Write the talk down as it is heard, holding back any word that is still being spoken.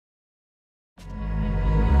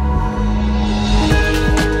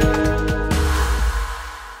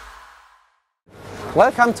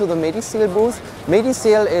Welcome to the MediSeal booth.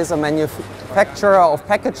 MediSeal is a manufacturer of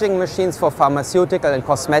packaging machines for pharmaceutical and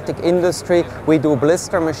cosmetic industry. We do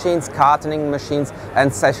blister machines, cartoning machines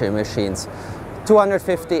and sachet machines.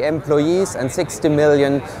 250 employees and 60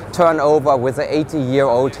 million turnover with an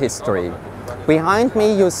 80-year-old history. Behind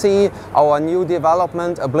me you see our new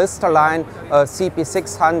development, a Blisterline, a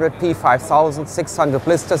CP600, P5000, 600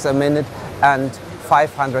 blisters a minute and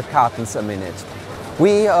 500 cartons a minute.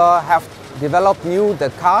 We have developed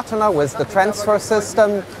the cartoner with the transfer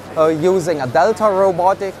system using a delta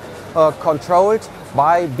robotic controlled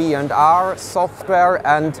by B&R software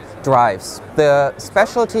and drives. The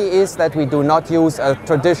specialty is that we do not use a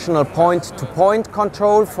traditional point-to-point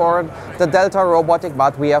control for the delta robotic,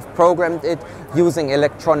 but we have programmed it using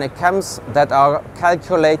electronic cams that are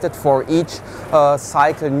calculated for each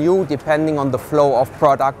cycle new, depending on the flow of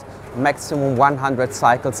product, maximum 100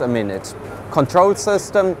 cycles a minute. Control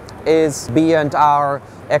system is B&R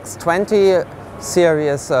X20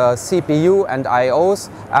 series CPU and IOs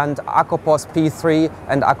and Akopos P3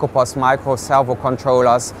 and Akopos Micro servo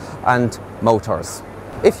controllers and motors.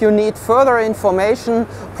 If you need further information,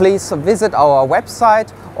 please visit our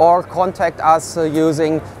website or contact us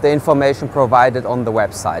using the information provided on the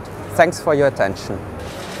website. Thanks for your attention.